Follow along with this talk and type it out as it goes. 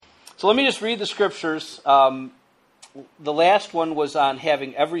So let me just read the scriptures. The last one was on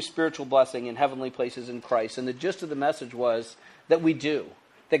having every spiritual blessing in heavenly places in Christ. And the gist of the message was that we do.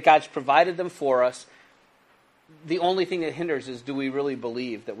 That God's provided them for us. The only thing that hinders is, do we really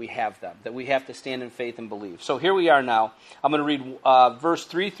believe that we have them? That we have to stand in faith and believe. So here we are now. I'm going to read verse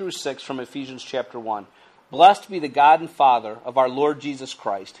 3 through 6 from Ephesians chapter 1. Blessed be the God and Father of our Lord Jesus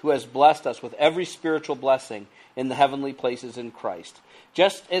Christ, who has blessed us with every spiritual blessing in the heavenly places in Christ,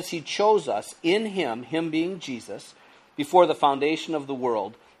 just as he chose us in him, him being Jesus, before the foundation of the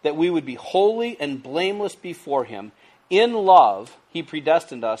world, that we would be holy and blameless before him. In love, he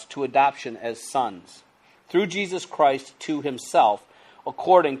predestined us to adoption as sons, through Jesus Christ to himself,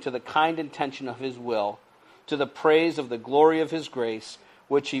 according to the kind intention of his will, to the praise of the glory of his grace,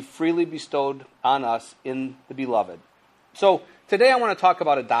 which he freely bestowed on us in the Beloved. So today I want to talk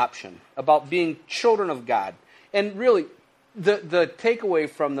about adoption, about being children of God. And really, the takeaway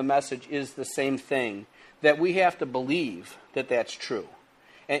from the message is the same thing, that we have to believe that that's true.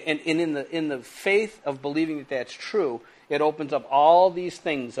 And in the faith of believing that that's true, it opens up all these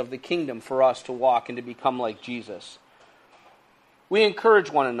things of the kingdom for us to walk and to become like Jesus. We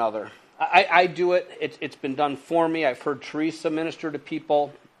encourage one another. I do it. It's been done for me. I've heard Teresa minister to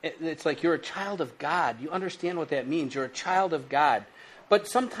people. It's like, you're a child of God. You understand what that means. You're a child of God. But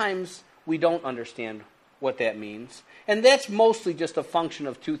sometimes we don't understand what that means. And that's mostly just a function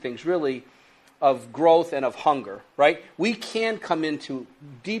of two things, really, of growth and of hunger, right? We can come into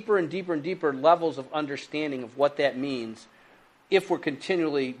deeper and deeper and deeper levels of understanding of what that means if we're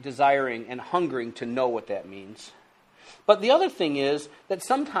continually desiring and hungering to know what that means. But the other thing is that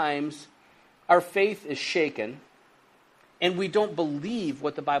sometimes our faith is shaken and we don't believe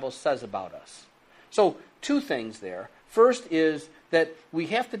what the Bible says about us. So, two things there. First is that we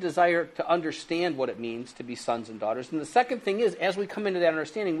have to desire to understand what it means to be sons and daughters. And the second thing is, as we come into that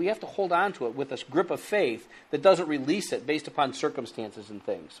understanding, we have to hold on to it with a grip of faith that doesn't release it based upon circumstances and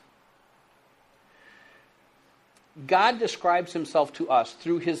things. God describes himself to us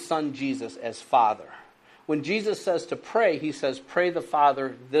through his Son Jesus as Father. When Jesus says to pray, he says, pray the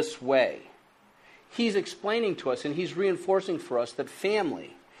Father this way. He's explaining to us and he's reinforcing for us that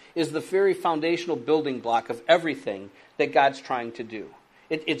family is the very foundational building block of everything that God's trying to do.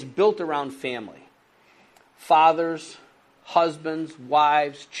 It's built around family. Fathers, husbands,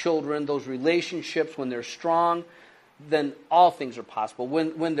 wives, children, those relationships, when they're strong, then all things are possible.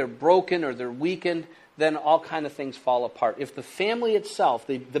 When they're broken or they're weakened, then all kind of things fall apart. If the family itself,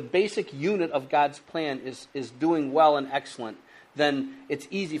 the basic unit of God's plan is doing well and excellent, then it's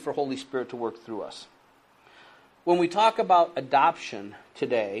easy for Holy Spirit to work through us. When we talk about adoption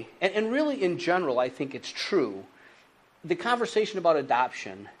today, and really in general I think it's true, the conversation about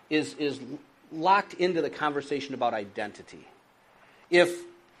adoption is locked into the conversation about identity.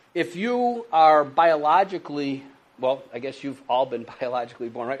 If you are biologically, well, I guess you've all been biologically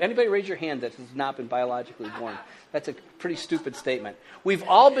born, right? Anybody raise your hand that has not been biologically born? That's a pretty stupid statement. We've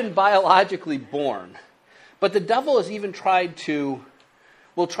all been biologically born. But the devil has even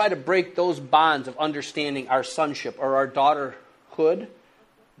will try to break those bonds of understanding our sonship or our daughterhood,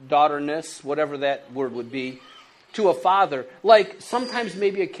 daughterness, whatever that word would be, to a father. Like sometimes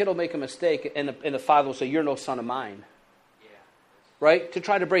maybe a kid will make a mistake and the father will say, you're no son of mine. Right? To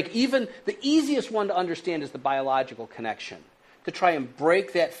try to break, even the easiest one to understand is the biological connection. To try and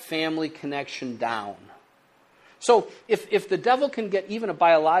break that family connection down. So if the devil can get even a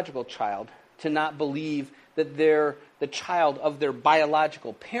biological child to not believe that they're the child of their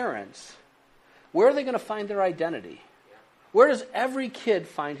biological parents, where are they going to find their identity? Where does every kid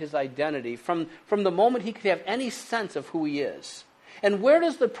find his identity from the moment he could have any sense of who he is? And where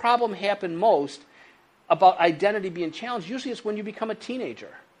does the problem happen most about identity being challenged? Usually it's when you become a teenager.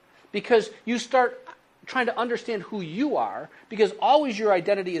 Because you start trying to understand who you are, because always your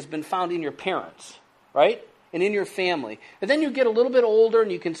identity has been found in your parents, right? And in your family. And then you get a little bit older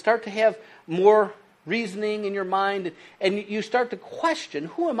and you can start to have more reasoning in your mind, and you start to question,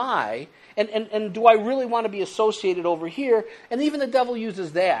 who am I? And do I really want to be associated over here? And even the devil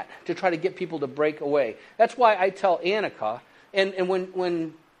uses that to try to get people to break away. That's why I tell Annika, and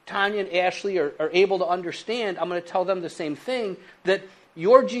when Tanya and Ashley are able to understand, I'm going to tell them the same thing, that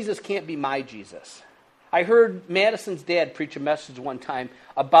your Jesus can't be my Jesus. I heard Madison's dad preach a message one time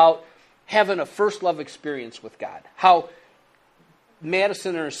about having a first love experience with God. How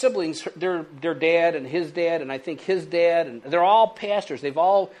Madison and her siblings, their dad and his dad, and I think his dad, and they're all pastors. They've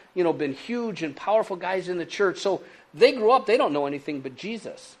all, been huge and powerful guys in the church. So they grew up, they don't know anything but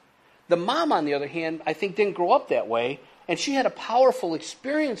Jesus. The mom, on the other hand, I think didn't grow up that way, and she had a powerful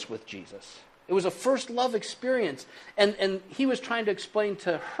experience with Jesus. It was a first love experience. And he was trying to explain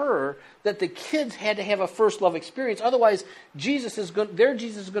to her that the kids had to have a first love experience. Otherwise, their Jesus is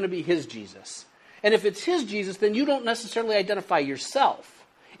going to be his Jesus. And if it's his Jesus, then you don't necessarily identify yourself.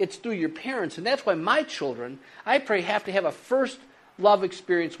 It's through your parents. And that's why my children, I pray, have to have a first love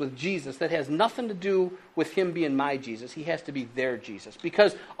experience with Jesus that has nothing to do with him being my Jesus. He has to be their Jesus.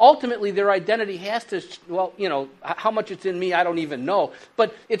 Because ultimately their identity has to, how much it's in me, I don't even know.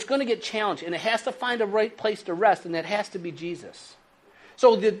 But it's going to get challenged, and it has to find a right place to rest, and that has to be Jesus.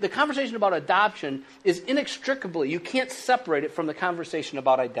 So the conversation about adoption is inextricably, you can't separate it from the conversation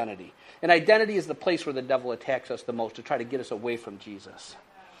about identity. And identity is the place where the devil attacks us the most to try to get us away from Jesus.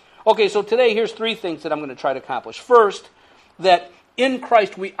 Okay, so today here's 3 things that I'm going to try to accomplish. First, that in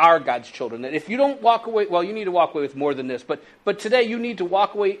Christ we are God's children. That if you don't walk away, well, you need to walk away with more than this, but today you need to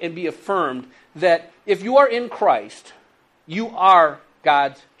walk away and be affirmed that if you are in Christ, you are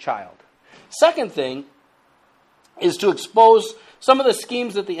God's child. Second thing is to expose some of the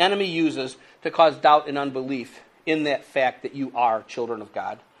schemes that the enemy uses to cause doubt and unbelief in that fact that you are children of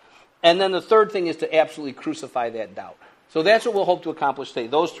God. And then the third thing is to absolutely crucify that doubt. So that's what we'll hope to accomplish today,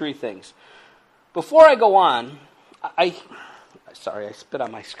 those 3 things. Before I go on, Sorry, I spit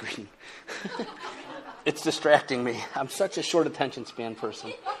on my screen. It's distracting me. I'm such a short attention span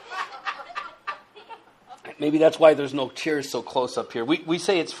person. Maybe that's why there's no chairs so close up here. We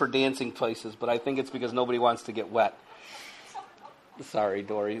say it's for dancing places, but I think it's because nobody wants to get wet. Sorry,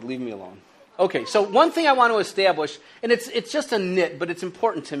 Dory, leave me alone. Okay, so one thing I want to establish, and it's just a nit, but it's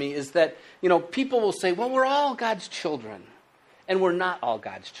important to me, is that, people will say, well, we're all God's children, and we're not all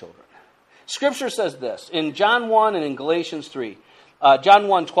God's children. Scripture says this, in John 1 and in Galatians 3, John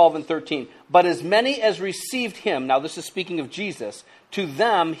 1, 12 and 13, but as many as received him, now this is speaking of Jesus, to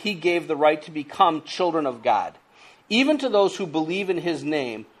them he gave the right to become children of God, even to those who believe in his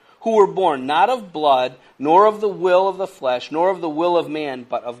name, who were born not of blood, nor of the will of the flesh, nor of the will of man,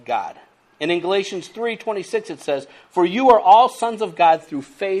 but of God. And in Galatians 3:26 it says, for you are all sons of God through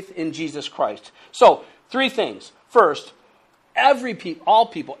faith in Jesus Christ. So, 3 things. First, every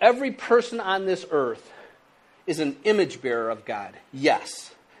person on this earth is an image bearer of God.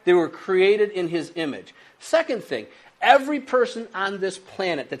 Yes, they were created in his image. Second thing, every person on this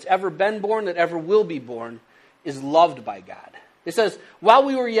planet that's ever been born, that ever will be born, is loved by God. It says, while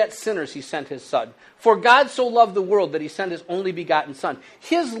we were yet sinners, he sent his Son. For God so loved the world that he sent his only begotten Son.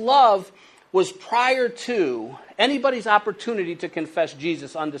 His love was prior to anybody's opportunity to confess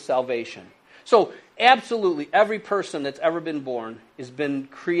Jesus unto salvation. So, absolutely, every person that's ever been born has been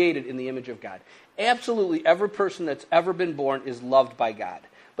created in the image of God. Absolutely, every person that's ever been born is loved by God.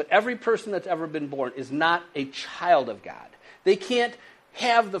 But every person that's ever been born is not a child of God. They can't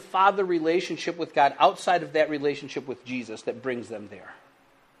have the father relationship with God outside of that relationship with Jesus that brings them there.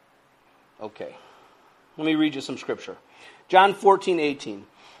 Okay, let me read you some scripture. John 14:18.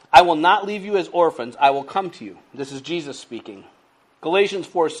 I will not leave you as orphans, I will come to you. This is Jesus speaking. Galatians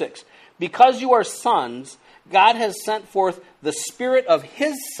 4:6. Because you are sons, God has sent forth the Spirit of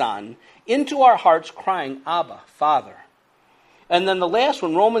his Son into our hearts, crying, Abba, Father. And then the last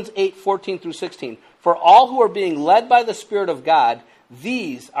one, Romans 8:14 through 16. For all who are being led by the Spirit of God,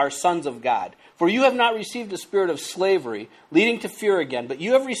 these are sons of God. For you have not received a spirit of slavery, leading to fear again, but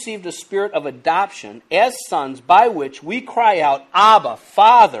you have received a spirit of adoption as sons, by which we cry out, Abba,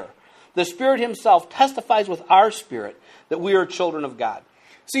 Father. The Spirit himself testifies with our spirit that we are children of God.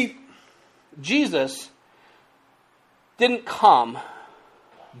 See, Jesus didn't come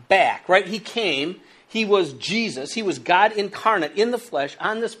back, right? He came, he was Jesus, he was God incarnate in the flesh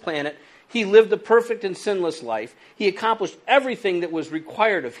on this planet. He lived a perfect and sinless life. He accomplished everything that was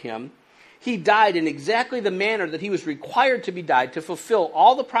required of him. He died in exactly the manner that he was required to be died, to fulfill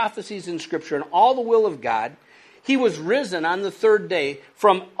all the prophecies in Scripture and all the will of God. He was risen on the 3rd day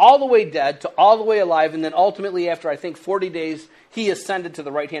from all the way dead to all the way alive, and then ultimately after, I think, 40 days, he ascended to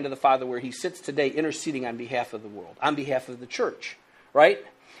the right hand of the Father, where he sits today interceding on behalf of the world, on behalf of the church, right?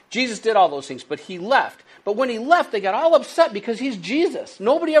 Jesus did all those things, but he left. But when he left, they got all upset because he's Jesus.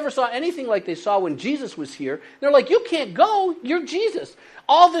 Nobody ever saw anything like they saw when Jesus was here. They're like, you can't go, you're Jesus.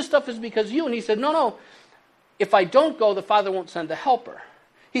 All this stuff is because of you. And he said, no, if I don't go, the Father won't send a helper.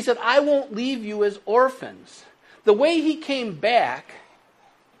 He said, I won't leave you as orphans. The way he came back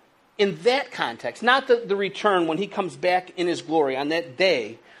in that context, not the return when he comes back in his glory on that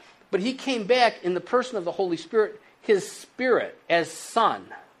day, but he came back in the person of the Holy Spirit, his Spirit as Son.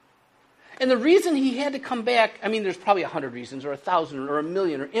 And the reason he had to come back, I mean, there's probably 100 reasons, or 1,000, or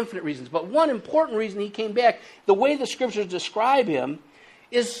 1,000,000, or infinite reasons, but one important reason he came back, the way the Scriptures describe him,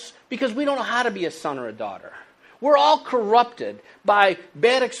 is because we don't know how to be a son or a daughter. We're all corrupted by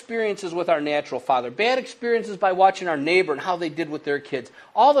bad experiences with our natural father, bad experiences by watching our neighbor and how they did with their kids.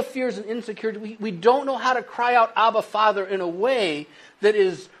 All the fears and insecurities. We don't know how to cry out, Abba, Father, in a way that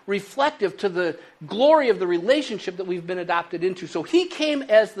is reflective to the glory of the relationship that we've been adopted into. So he came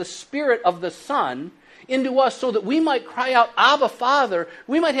as the Spirit of the Son into us so that we might cry out, Abba, Father.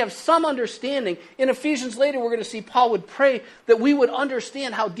 We might have some understanding. In Ephesians later, we're going to see Paul would pray that we would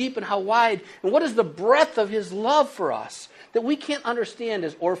understand how deep and how wide and what is the breadth of his love for us that we can't understand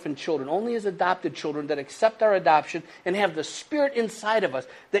as orphan children, only as adopted children that accept our adoption and have the Spirit inside of us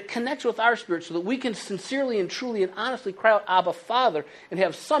that connects with our spirit so that we can sincerely and truly and honestly cry out, Abba, Father, and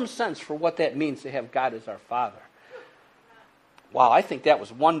have some sense for what that means to have God as our Father. Wow, I think that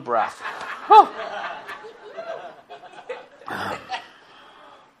was one breath.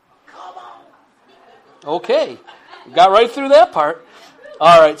 Okay, got right through that part.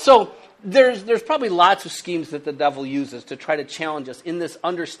 All right, so there's probably lots of schemes that the devil uses to try to challenge us in this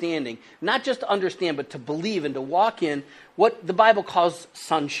understanding, not just to understand, but to believe and to walk in what the Bible calls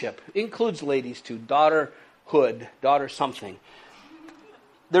sonship. It includes ladies too, daughterhood, daughter something.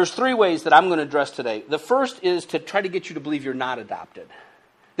 There's three ways that I'm going to address today. The first is to try to get you to believe you're not adopted,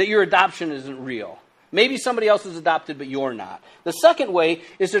 that your adoption isn't real. Maybe somebody else is adopted, but you're not. The second way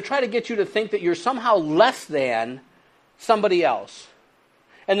is to try to get you to think that you're somehow less than somebody else.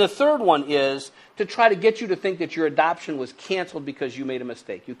 And the third one is to try to get you to think that your adoption was canceled because you made a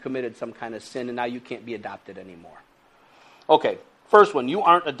mistake. You committed some kind of sin, and now you can't be adopted anymore. Okay, first one, you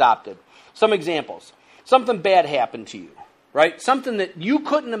aren't adopted. Some examples. Something bad happened to you, right? Something that you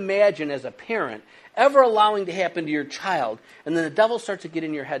couldn't imagine as a parent ever allowing to happen to your child. And then the devil starts to get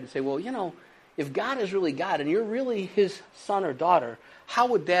in your head and say, well, you know, if God is really God and you're really his son or daughter, how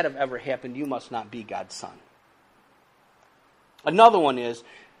would that have ever happened? You must not be God's son. Another one is,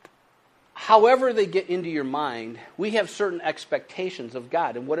 however they get into your mind, we have certain expectations of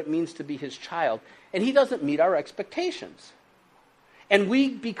God and what it means to be his child, and he doesn't meet our expectations. And we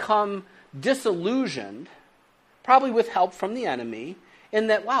become disillusioned, probably with help from the enemy, in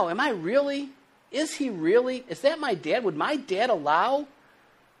that, wow, am I really? Is he really? Is that my dad? Would my dad allow?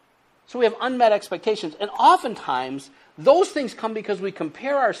 So we have unmet expectations. And oftentimes, those things come because we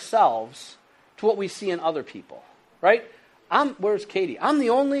compare ourselves to what we see in other people, right? Where's Katie? I'm the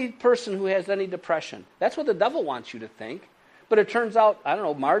only person who has any depression. That's what the devil wants you to think. But it turns out, I don't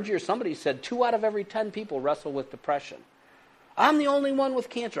know, Margie or somebody said 2 out of every 10 people wrestle with depression. I'm the only one with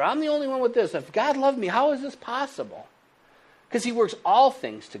cancer. I'm the only one with this. If God loved me, how is this possible? Because he works all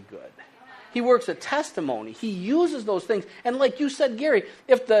things to good. He works a testimony. He uses those things. And like you said, Gary,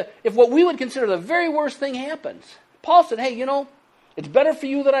 if what we would consider the very worst thing happens, Paul said, hey, you know, it's better for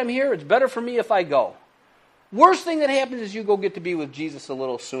you that I'm here. It's better for me if I go. Worst thing that happens is you go get to be with Jesus a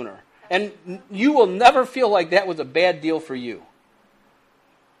little sooner. And you will never feel like that was a bad deal for you.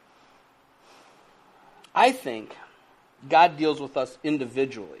 I think God deals with us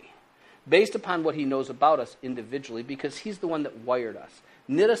individually, based upon what he knows about us individually, because he's the one that wired us,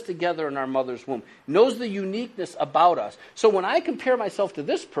 knit us together in our mother's womb, knows the uniqueness about us. So when I compare myself to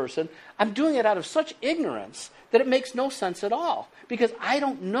this person, I'm doing it out of such ignorance that it makes no sense at all, because I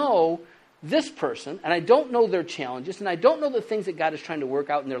don't know this person, and I don't know their challenges, and I don't know the things that God is trying to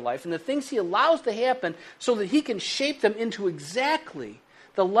work out in their life, and the things he allows to happen so that he can shape them into exactly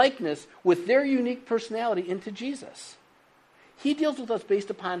the likeness with their unique personality into Jesus. He deals with us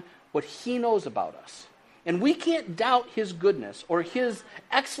based upon what he knows about us. And we can't doubt his goodness or his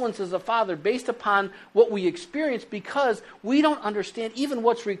excellence as a father based upon what we experience, because we don't understand even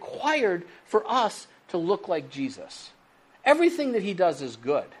what's required for us to look like Jesus. Everything that he does is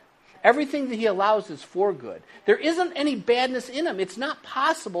good. Everything that he allows is for good. There isn't any badness in him. It's not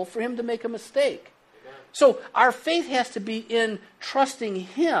possible for him to make a mistake. So our faith has to be in trusting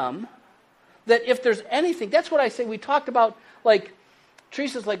him, that if there's anything, that's what I say. We talked about, like,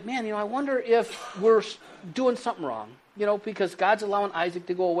 Teresa's like, man, you know, I wonder if we're doing something wrong, you know, because God's allowing Isaac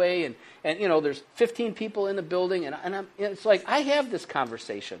to go away, and you know, there's 15 people in the building, and it's like I have this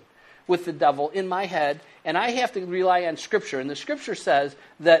conversation with the devil in my head, and I have to rely on Scripture. And the Scripture says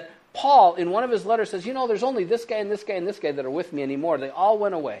that Paul, in one of his letters, says, you know, there's only this guy and this guy and this guy that are with me anymore. They all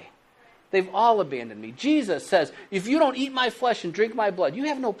went away. They've all abandoned me. Jesus says, if you don't eat my flesh and drink my blood, you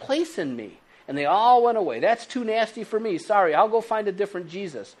have no place in me. And they all went away. That's too nasty for me. Sorry, I'll go find a different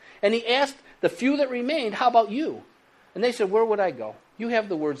Jesus. And he asked the few that remained, how about you? And they said, where would I go? You have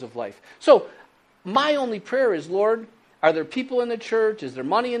the words of life. So my only prayer is, Lord, are there people in the church? Is there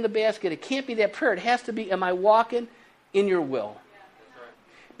money in the basket? It can't be that prayer. It has to be, am I walking in your will?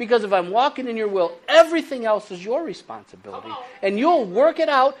 Because if I'm walking in your will, everything else is your responsibility. And you'll work it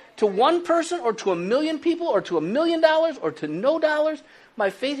out to one person or to 1,000,000 people or to $1 million or to no dollars. My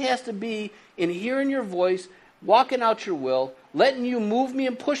faith has to be in hearing your voice, walking out your will, letting you move me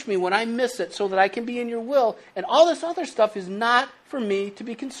and push me when I miss it so that I can be in your will. And all this other stuff is not for me to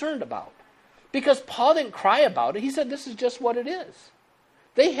be concerned about. Because Paul didn't cry about it. He said, this is just what it is.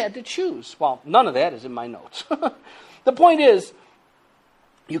 They had to choose. Well, none of that is in my notes. The point is,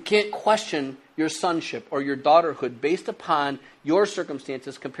 you can't question your sonship or your daughterhood based upon your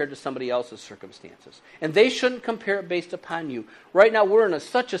circumstances compared to somebody else's circumstances. And they shouldn't compare it based upon you. Right now, we're in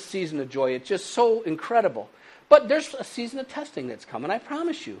such a season of joy. It's just so incredible. But there's a season of testing that's coming, I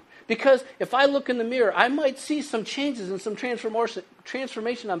promise you. Because if I look in the mirror, I might see some changes and some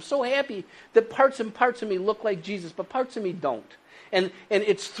transformation. I'm so happy that parts of me look like Jesus, but parts of me don't. And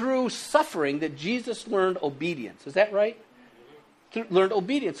it's through suffering that Jesus learned obedience. Is that right? Learned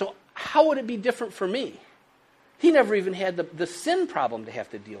obedience. So how would it be different for me? He never even had the sin problem to have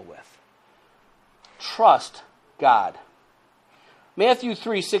to deal with. Trust God. Matthew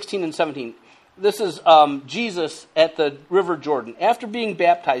 3:16 and 17. This is Jesus at the River Jordan. After being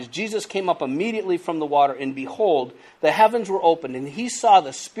baptized, Jesus came up immediately from the water, and behold, the heavens were opened, and he saw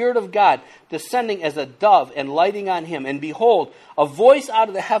the Spirit of God descending as a dove and lighting on him. And behold, a voice out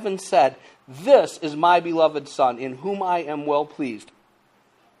of the heavens said, "This is my beloved Son, in whom I am well pleased."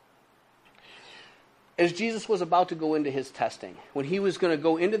 As Jesus was about to go into his testing, when he was going to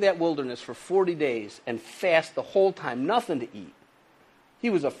go into that wilderness for 40 days and fast the whole time, nothing to eat, he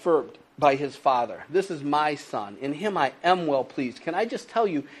was affirmed by his Father. This is my Son. In him I am well pleased. Can I just tell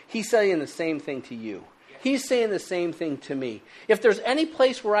you, he's saying the same thing to you. He's saying the same thing to me. If there's any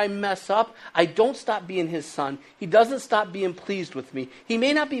place where I mess up, I don't stop being his son. He doesn't stop being pleased with me. He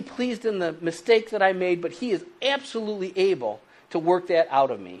may not be pleased in the mistake that I made, but he is absolutely able to work that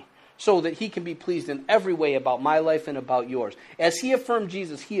out of me so that he can be pleased in every way about my life and about yours. As he affirmed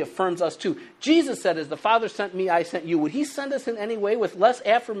Jesus, he affirms us too. Jesus said, as the Father sent me, I sent you. Would he send us in any way with less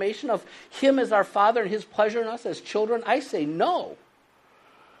affirmation of him as our Father and his pleasure in us as children? I say no.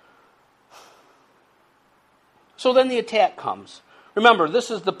 So then the attack comes. Remember, this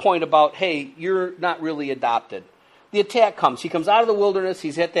is the point about, hey, you're not really adopted. The attack comes. He comes out of the wilderness.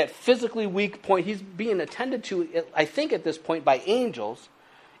 He's at that physically weak point. He's being attended to, I think at this point, by angels.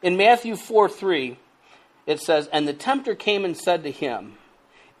 In Matthew 4:3, it says, "And the tempter came and said to him,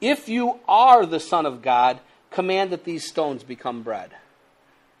 'If you are the Son of God, command that these stones become bread.'"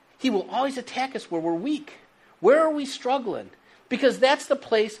 He will always attack us where we're weak. Where are we struggling? Because that's the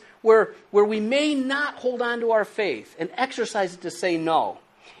place where we may not hold on to our faith and exercise it to say no.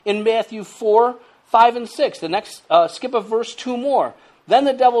 In Matthew 4:5 and 6, the next, skip a verse 2 more. "Then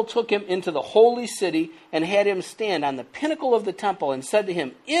the devil took him into the holy city and had him stand on the pinnacle of the temple and said to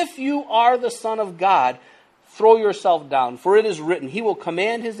him, 'If you are the Son of God, throw yourself down, for it is written, he will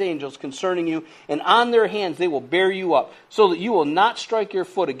command his angels concerning you, and on their hands they will bear you up, so that you will not strike your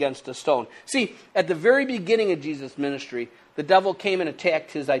foot against a stone.'" See, at the very beginning of Jesus' ministry, the devil came and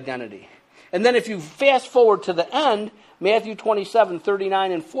attacked his identity. And then if you fast forward to the end, Matthew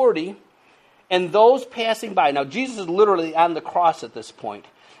 27:39 and 40, "And those passing by," now Jesus is literally on the cross at this point,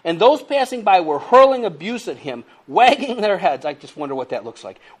 "and those passing by were hurling abuse at him, wagging their heads," I just wonder what that looks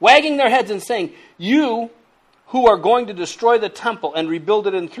like, "wagging their heads and saying, 'You who are going to destroy the temple and rebuild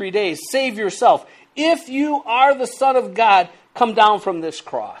it in 3 days, save yourself. If you are the Son of God, come down from this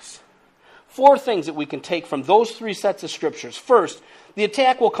cross.'" 4 things that we can take from those 3 sets of scriptures. First, the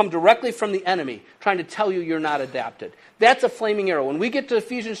attack will come directly from the enemy, trying to tell you you're not adopted. That's a flaming arrow. When we get to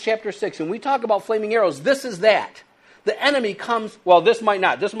Ephesians chapter 6, and we talk about flaming arrows, this is that. The enemy comes, well, this might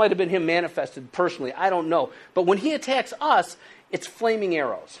not. This might have been him manifested personally. I don't know. But when he attacks us, it's flaming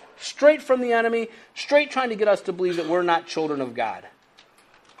arrows. Straight from the enemy, straight trying to get us to believe that we're not children of God.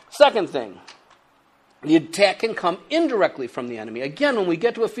 Second thing, the attack can come indirectly from the enemy. Again, when we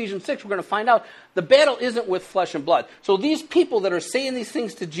get to Ephesians 6, we're going to find out the battle isn't with flesh and blood. So these people that are saying these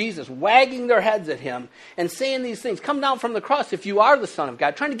things to Jesus, wagging their heads at him and saying these things, come down from the cross if you are the Son of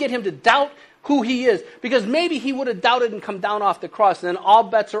God, trying to get him to doubt who he is. Because maybe he would have doubted and come down off the cross, and then all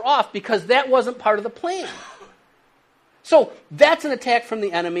bets are off because that wasn't part of the plan. So that's an attack from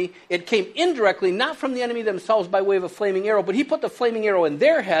the enemy. It came indirectly, not from the enemy themselves by way of a flaming arrow, but he put the flaming arrow in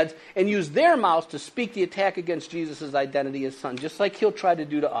their heads and used their mouths to speak the attack against Jesus' identity as son, just like he'll try to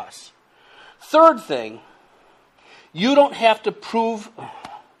do to us. Third thing, you don't have to prove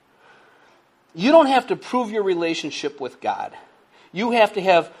your relationship with God. You have to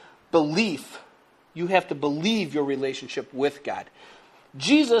have belief. You have to believe your relationship with God.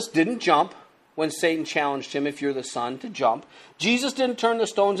 Jesus didn't jump when Satan challenged him, if you're the Son, to jump. Jesus didn't turn the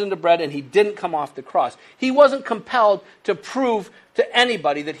stones into bread, and he didn't come off the cross. He wasn't compelled to prove to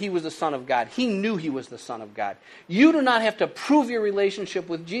anybody that he was the Son of God. He knew he was the Son of God. You do not have to prove your relationship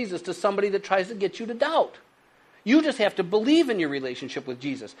with Jesus to somebody that tries to get you to doubt. You just have to believe in your relationship with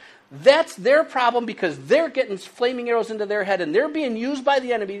Jesus. That's their problem because they're getting flaming arrows into their head and they're being used by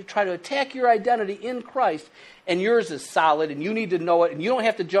the enemy to try to attack your identity in Christ, and yours is solid and you need to know it, and you don't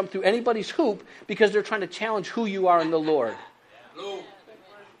have to jump through anybody's hoop because they're trying to challenge who you are in the Lord.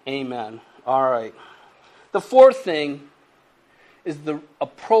 Amen. All right. The fourth thing is the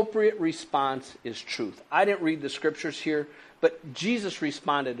appropriate response is truth. I didn't read the scriptures here, but Jesus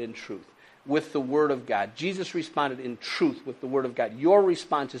responded in truth with the Word of God. Jesus responded in truth with the Word of God. Your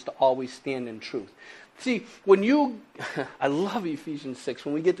response is to always stand in truth. See, when you, I love Ephesians 6.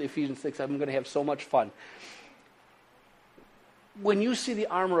 When we get to Ephesians 6, I'm going to have so much fun. When you see the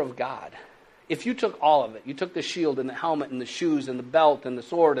armor of God, if you took all of it, you took the shield and the helmet and the shoes and the belt and the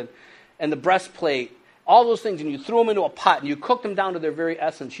sword and the breastplate, all those things, and you threw them into a pot and you cooked them down to their very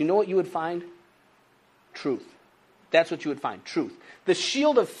essence, you know what you would find? Truth. That's what you would find, truth. The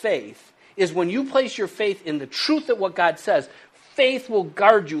shield of faith is when you place your faith in the truth of what God says, faith will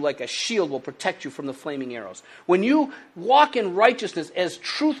guard you like a shield will protect you from the flaming arrows. When you walk in righteousness as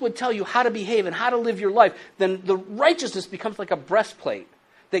truth would tell you how to behave and how to live your life, then the righteousness becomes like a breastplate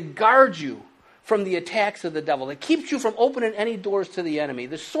that guards you from the attacks of the devil, that keeps you from opening any doors to the enemy.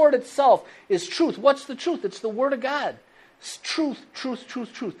 The sword itself is truth. What's the truth? It's the Word of God. It's truth, truth,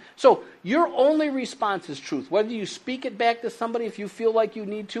 truth, truth. So your only response is truth. Whether you speak it back to somebody if you feel like you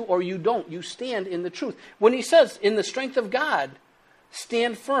need to or you don't, you stand in the truth. When he says, in the strength of God,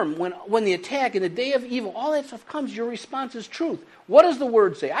 stand firm. When the attack, in the day of evil, all that stuff comes, your response is truth. What does the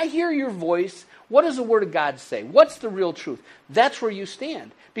Word say? I hear your voice. What does the Word of God say? What's the real truth? That's where you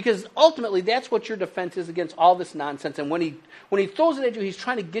stand. Because ultimately, that's what your defense is against all this nonsense. And when he throws it at you, he's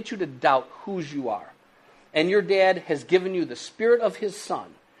trying to get you to doubt whose you are. And your dad has given you the Spirit of his Son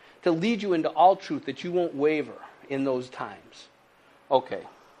to lead you into all truth, that you won't waver in those times. Okay.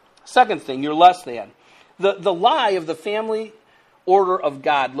 Second thing, you're less than. The lie of the family order of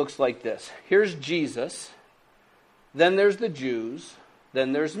God looks like this. Here's Jesus. Then there's the Jews.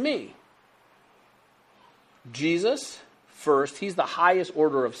 Then there's me. Jesus first. He's the highest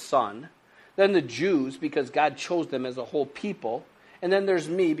order of son. Then the Jews, because God chose them as a whole people. And then there's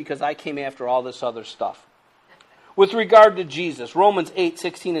me, because I came after all this other stuff. With regard to Jesus, Romans 8,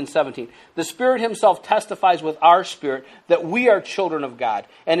 16 and 17, the Spirit himself testifies with our spirit that we are children of God.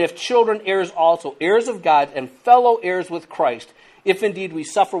 And if children, heirs also, heirs of God and fellow heirs with Christ, if indeed we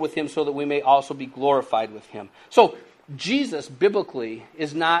suffer with him so that we may also be glorified with him. So Jesus, biblically,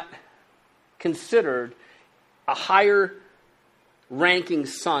 is not considered a higher ranking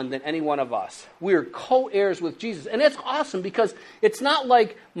son than any one of us. We are co-heirs with Jesus. And that's awesome because it's not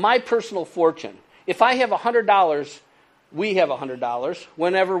like my personal fortune. If I have $100, we have $100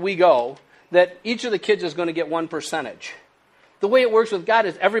 whenever we go, that each of the kids is going to get 1%. The way it works with God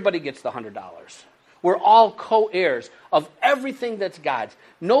is everybody gets the $100. We're all co-heirs of everything that's God's.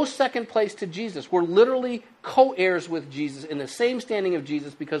 No second place to Jesus. We're literally co-heirs with Jesus in the same standing of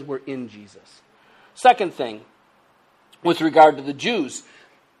Jesus because we're in Jesus. Second thing, with regard to the Jews,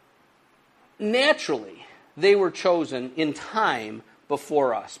 naturally, they were chosen in time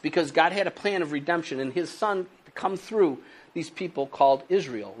before us because God had a plan of redemption and his Son to come through these people called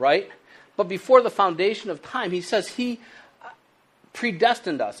Israel, right? But before the foundation of time, he says he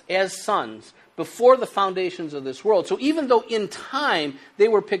predestined us as sons before the foundations of this world. So even though in time they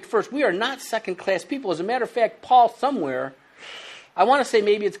were picked first, we are not second-class people. As a matter of fact, Paul somewhere, I want to say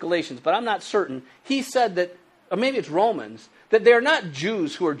maybe it's Galatians, but I'm not certain, he said that, or maybe it's Romans, that they're not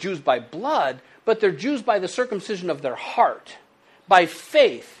Jews who are Jews by blood, but they're Jews by the circumcision of their heart. By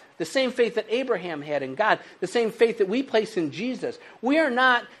faith, the same faith that Abraham had in God, the same faith that we place in Jesus. We are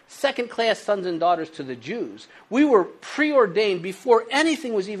not second-class sons and daughters to the Jews. We were preordained before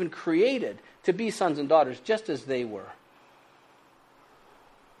anything was even created to be sons and daughters, just as they were.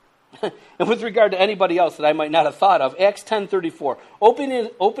 And with regard to anybody else that I might not have thought of, Acts 10:34,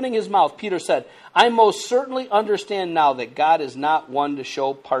 opening his mouth, Peter said, I most certainly understand now that God is not one to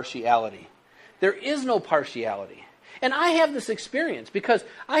show partiality. There is no partiality. And I have this experience because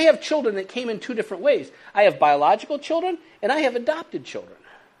I have children that came in two different ways. I have biological children and I have adopted children.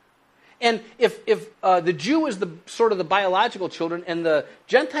 And if the Jew is the sort of the biological children and the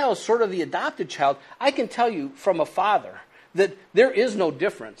Gentile is sort of the adopted child, I can tell you from a father that there is no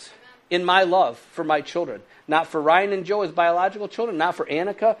difference in my love for my children. Not for Ryan and Joe as biological children, not for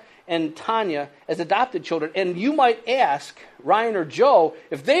Annika and Tanya as adopted children. And you might ask Ryan or Joe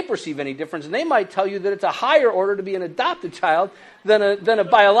if they perceive any difference, and they might tell you that it's a higher order to be an adopted child than a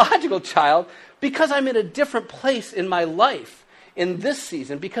biological child, because I'm in a different place in my life in this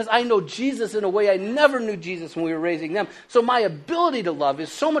season, because I know Jesus in a way I never knew Jesus when we were raising them. So my ability to love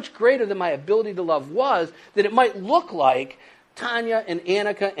is so much greater than my ability to love was, that it might look like Tanya and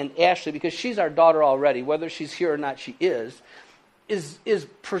Annika and Ashley, because she's our daughter already, whether she's here or not, she is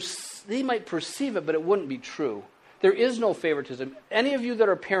they might perceive it, but it wouldn't be true. There is no favoritism. Any of you that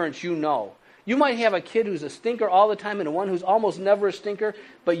are parents, you know. You might have a kid who's a stinker all the time and one who's almost never a stinker,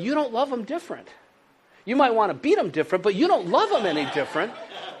 but you don't love them different. You might want to beat them different, but you don't love them any different.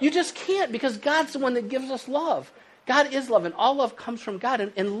 You just can't, because God's the one that gives us love. God is love, and all love comes from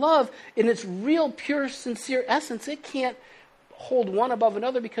God. And love, in its real, pure, sincere essence, it can't hold one above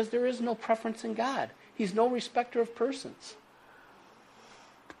another, because there is no preference in God. He's no respecter of persons.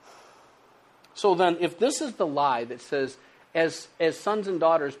 So then, if this is the lie that says, as sons and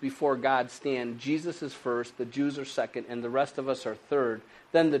daughters before God stand, Jesus is first, the Jews are second, and the rest of us are third,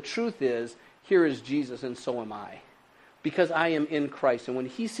 then the truth is, here is Jesus and so am I. Because I am in Christ. And when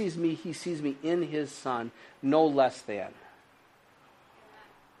he sees me in his Son, no less than.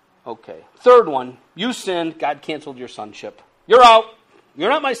 Okay. Third one, you sinned, God canceled your sonship. You're out. You're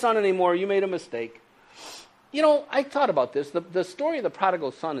not my son anymore. You made a mistake. You know, I thought about this. The story of the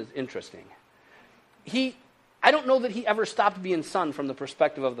prodigal son is interesting. I don't know that he ever stopped being son from the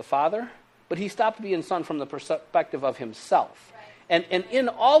perspective of the father, but he stopped being son from the perspective of himself. And in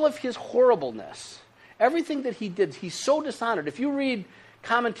all of his horribleness, everything that he did, he's so dishonored. If you read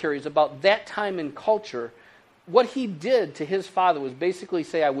commentaries about that time in culture, what he did to his father was basically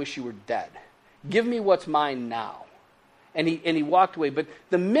say, I wish you were dead. Give me what's mine now. And he walked away. But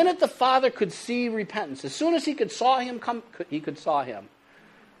the minute the father could see repentance, as soon as he could saw him come, he could saw him.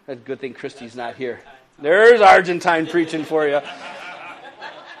 That's a good thing Christy's not here. There's Argentine preaching for you.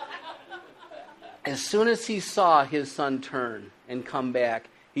 As soon as he saw his son turn and come back,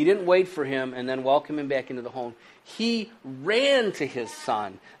 he didn't wait for him and then welcome him back into the home. He ran to his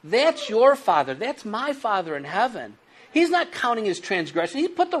son. That's your father. That's my Father in heaven. He's not counting his transgression. He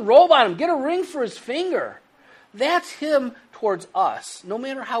put the robe on him. Get a ring for his finger. That's him towards us, no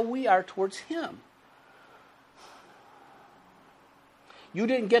matter how we are towards him. You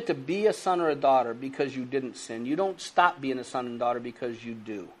didn't get to be a son or a daughter because you didn't sin. You don't stop being a son and daughter because you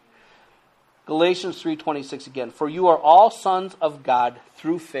do. Galatians 3:26 again. For you are all sons of God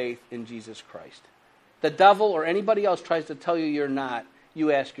through faith in Jesus Christ. The devil or anybody else tries to tell you you're not.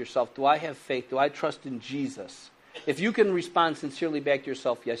 You ask yourself, do I have faith? Do I trust in Jesus? If you can respond sincerely back to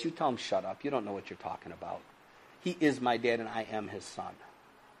yourself, yes, you tell him, shut up. You don't know what you're talking about. He is my dad and I am his son.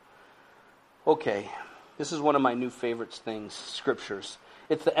 Okay, this is one of my new favorite things, scriptures.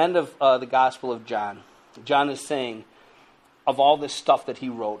 It's the end of the Gospel of John. John is saying, of all this stuff that he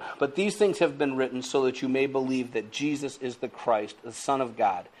wrote, but these things have been written so that you may believe that Jesus is the Christ, the Son of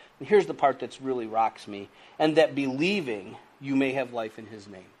God. And here's the part that really rocks me. And that believing you may have life in his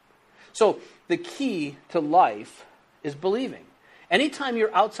name. So the key to life is believing. Anytime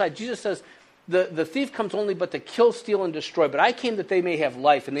you're outside, Jesus says, the thief comes only but to kill, steal, and destroy. But I came that they may have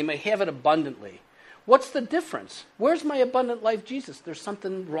life, and they may have it abundantly. What's the difference? Where's my abundant life, Jesus? There's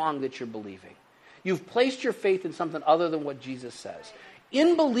something wrong that you're believing. You've placed your faith in something other than what Jesus says.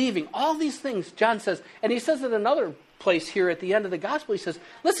 In believing all these things, John says, and he says it in another place here at the end of the gospel, he says,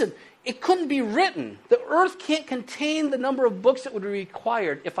 listen, it couldn't be written. The earth can't contain the number of books that would be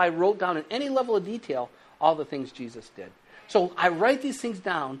required if I wrote down in any level of detail all the things Jesus did. So I write these things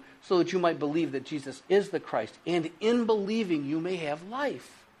down so that you might believe that Jesus is the Christ. And in believing, you may have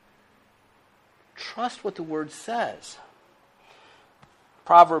life. Trust what the Word says.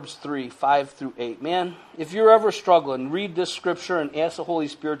 Proverbs 3, 5 through 8. Man, if you're ever struggling, read this scripture and ask the Holy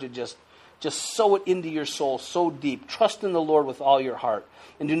Spirit to just sow it into your soul so deep. Trust in the Lord with all your heart.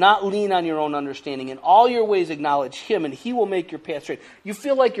 And do not lean on your own understanding. In all your ways acknowledge Him, and He will make your path straight. You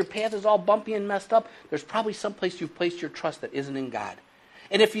feel like your path is all bumpy and messed up? There's probably some place you've placed your trust that isn't in God.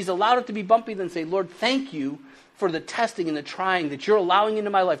 And if He's allowed it to be bumpy, then say, Lord, thank you for the testing and the trying that you're allowing into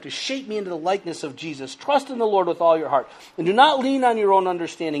my life to shape me into the likeness of Jesus. Trust in the Lord with all your heart. And do not lean on your own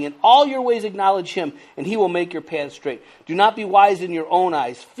understanding. In all your ways acknowledge Him, and He will make your path straight. Do not be wise in your own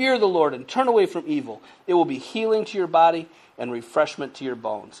eyes. Fear the Lord and turn away from evil. It will be healing to your body and refreshment to your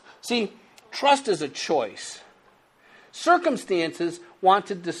bones. See, trust is a choice. Circumstances want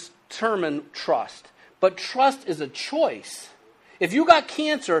to determine trust. But trust is a choice. If you got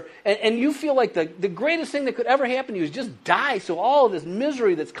cancer and you feel like the greatest thing that could ever happen to you is just die so all of this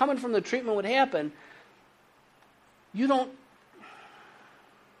misery that's coming from the treatment would happen, you don't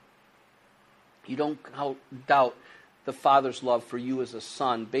doubt the Father's love for you as a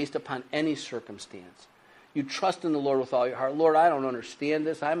son based upon any circumstance. You trust in the Lord with all your heart. Lord, I don't understand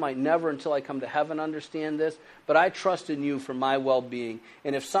this. I might never until I come to heaven understand this, but I trust in you for my well-being.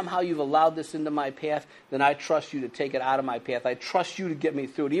 And if somehow you've allowed this into my path, then I trust you to take it out of my path. I trust you to get me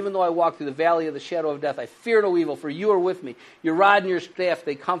through it. Even though I walk through the valley of the shadow of death, I fear no evil, for you are with me. Your rod and your staff,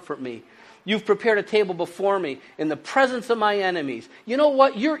 they comfort me. You've prepared a table before me in the presence of my enemies. You know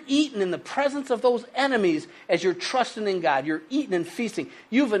what? You're eating in the presence of those enemies as you're trusting in God. You're eating and feasting.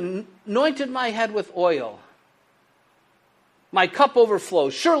 You've anointed my head with oil. My cup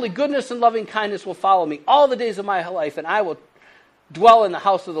overflows. Surely goodness and loving kindness will follow me all the days of my life, and I will dwell in the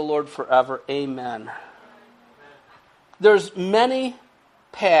house of the Lord forever. Amen. There's many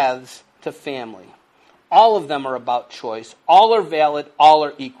paths to family. All of them are about choice. All are valid. All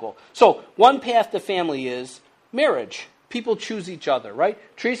are equal. So one path to family is marriage. People choose each other, right?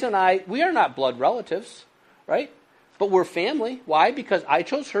 Teresa and I, we are not blood relatives, right? But we're family. Why? Because I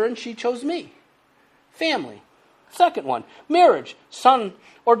chose her and she chose me. Family. Second one, marriage. Son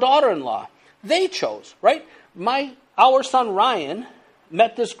or daughter-in-law. They chose, right? Our son Ryan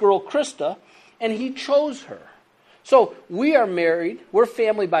met this girl Krista and he chose her. So we are married. We're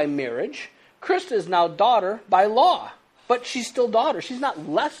family by marriage. Krista is now daughter by law, but she's still daughter. She's not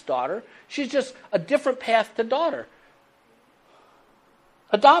less daughter. She's just a different path to daughter.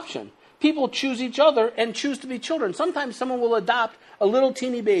 Adoption. People choose each other and choose to be children. Sometimes someone will adopt a little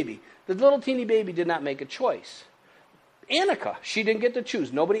teeny baby. The little teeny baby did not make a choice. Annika, she didn't get to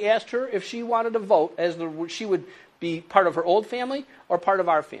choose. Nobody asked her if she wanted to vote as she would be part of her old family or part of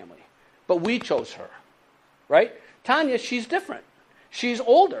our family. But we chose her, right? Tanya, she's different. She's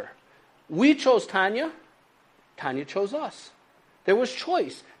older. We chose Tanya. Tanya chose us. There was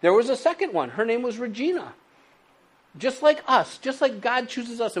choice. There was a second one. Her name was Regina. Just like us, just like God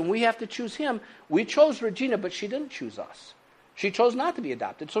chooses us and we have to choose him, we chose Regina, but she didn't choose us. She chose not to be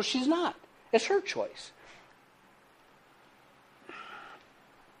adopted, so she's not. It's her choice.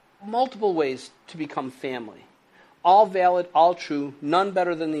 Multiple ways to become family. All valid, all true, none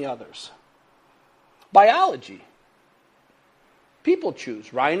better than the others. Biology. People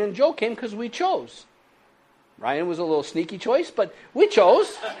choose. Ryan and Joe came because we chose. Ryan was a little sneaky choice, but we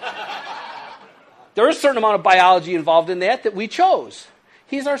chose. There is a certain amount of biology involved in that we chose.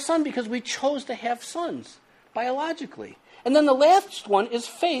 He's our son because we chose to have sons, biologically. And then the last one is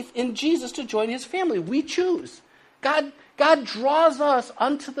faith in Jesus to join his family. We choose. God draws us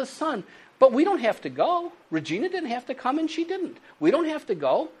unto the Son, but we don't have to go. Regina didn't have to come, and she didn't. We don't have to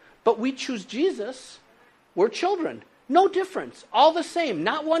go, but we choose Jesus. We're children. No difference. All the same.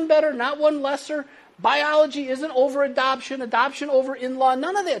 Not one better, not one lesser. Biology isn't over adoption, adoption over in-law,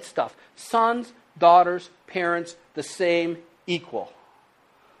 none of that stuff. Sons, daughters, parents, the same, equal.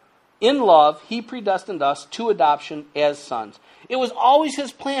 In love, he predestined us to adoption as sons. It was always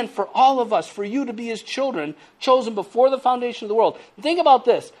his plan for all of us, for you to be his children, chosen before the foundation of the world. Think about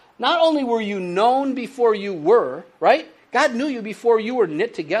this. Not only were you known before you were, right? God knew you before you were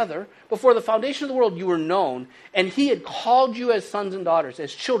knit together. Before the foundation of the world, you were known. And he had called you as sons and daughters,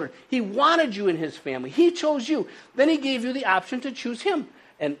 as children. He wanted you in his family. He chose you. Then he gave you the option to choose him.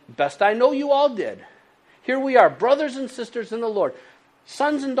 And best I know, you all did. Here we are, brothers and sisters in the Lord.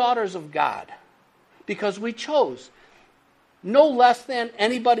 Sons and daughters of God. Because we chose. No less than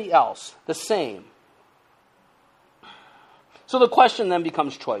anybody else. The same. So the question then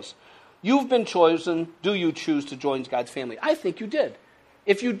becomes choice. You've been chosen. Do you choose to join God's family? I think you did.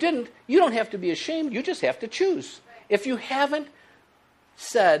 If you didn't, you don't have to be ashamed. You just have to choose. If you haven't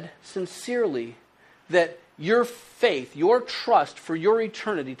said sincerely that your faith, your trust for your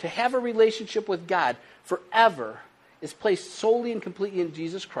eternity, to have a relationship with God forever is placed solely and completely in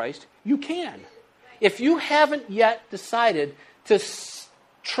Jesus Christ, you can. If you haven't yet decided to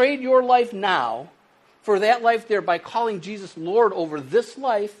trade your life now for that life there by calling Jesus Lord over this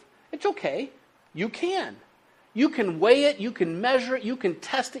life, it's okay. You can. You can weigh it, you can measure it, you can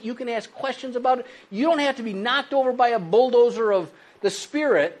test it, you can ask questions about it. You don't have to be knocked over by a bulldozer of the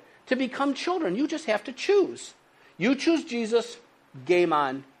Spirit to become children. You just have to choose. You choose Jesus, game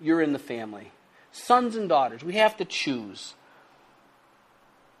on, you're in the family. Sons and daughters, we have to choose.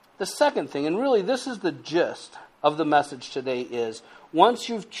 The second thing, and really this is the gist of the message today, is once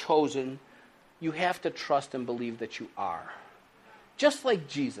you've chosen, you have to trust and believe that you are. Just like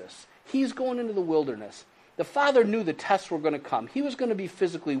Jesus, he's going into the wilderness. The Father knew the tests were going to come. He was going to be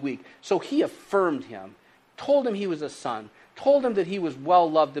physically weak, so he affirmed him, told him he was a son, told him that he was well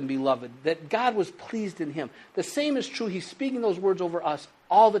loved and beloved, that God was pleased in him. The same is true. He's speaking those words over us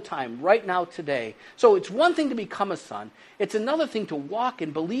all the time, right now, today. So it's one thing to become a son. It's another thing to walk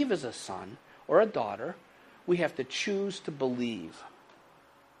and believe as a son or a daughter. We have to choose to believe.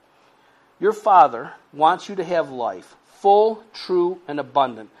 Your Father wants you to have life, full, true, and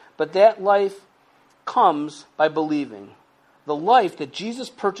abundant. But that life comes by believing. The life that Jesus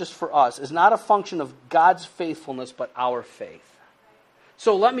purchased for us is not a function of God's faithfulness, but our faith.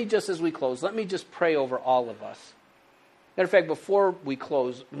 So let me just, as we close, let me just pray over all of us. Matter of fact, before we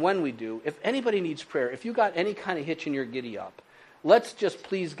close, when we do, if anybody needs prayer, if you got any kind of hitch in your giddy up, let's just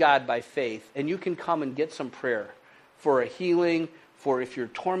please God by faith, and you can come and get some prayer for a healing, for if you're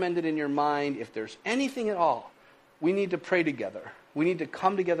tormented in your mind, if there's anything at all. We need to pray together. We need to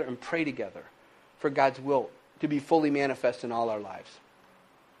come together and pray together for God's will to be fully manifest in all our lives.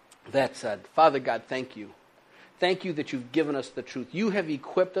 That said, Father God, thank you. Thank you that you've given us the truth. You have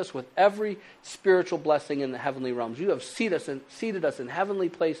equipped us with every spiritual blessing in the heavenly realms. You have seated us in heavenly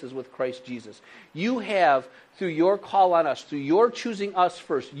places with Christ Jesus. You have, through your call on us, through your choosing us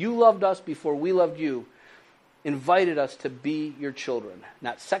first, you loved us before we loved you, invited us to be your children.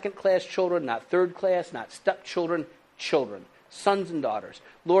 Not second-class children, not third-class, not stepchildren, children, sons and daughters.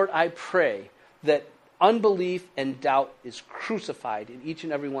 Lord, I pray that unbelief and doubt is crucified in each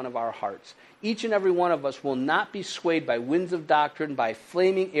and every one of our hearts. Each and every one of us will not be swayed by winds of doctrine, by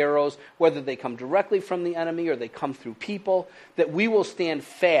flaming arrows, whether they come directly from the enemy or they come through people, that we will stand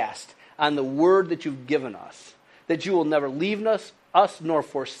fast on the word that you've given us, that you will never leave us nor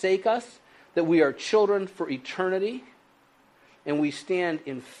forsake us, that we are children for eternity, and we stand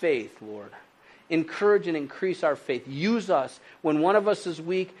in faith, Lord. Encourage and increase our faith. Use us when one of us is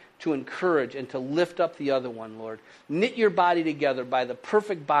weak to encourage and to lift up the other one, Lord. Knit your body together by the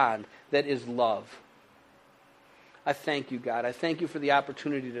perfect bond that is love. I thank you, God. I thank you for the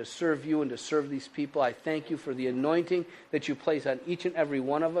opportunity to serve you and to serve these people. I thank you for the anointing that you place on each and every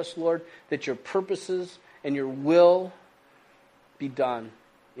one of us, Lord, that your purposes and your will be done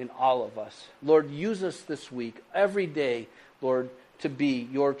in all of us. Lord, use us this week, every day, Lord, to be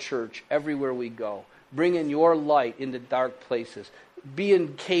your church everywhere we go. Bring in your light into dark places. Be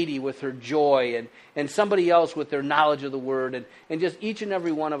in Katie with her joy and somebody else with their knowledge of the word and just each and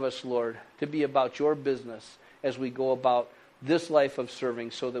every one of us, Lord, to be about your business as we go about this life of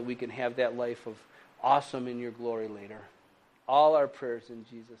serving so that we can have that life of awesome in your glory later. All our prayers in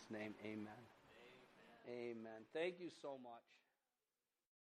Jesus' name, amen. Amen. Thank you so much.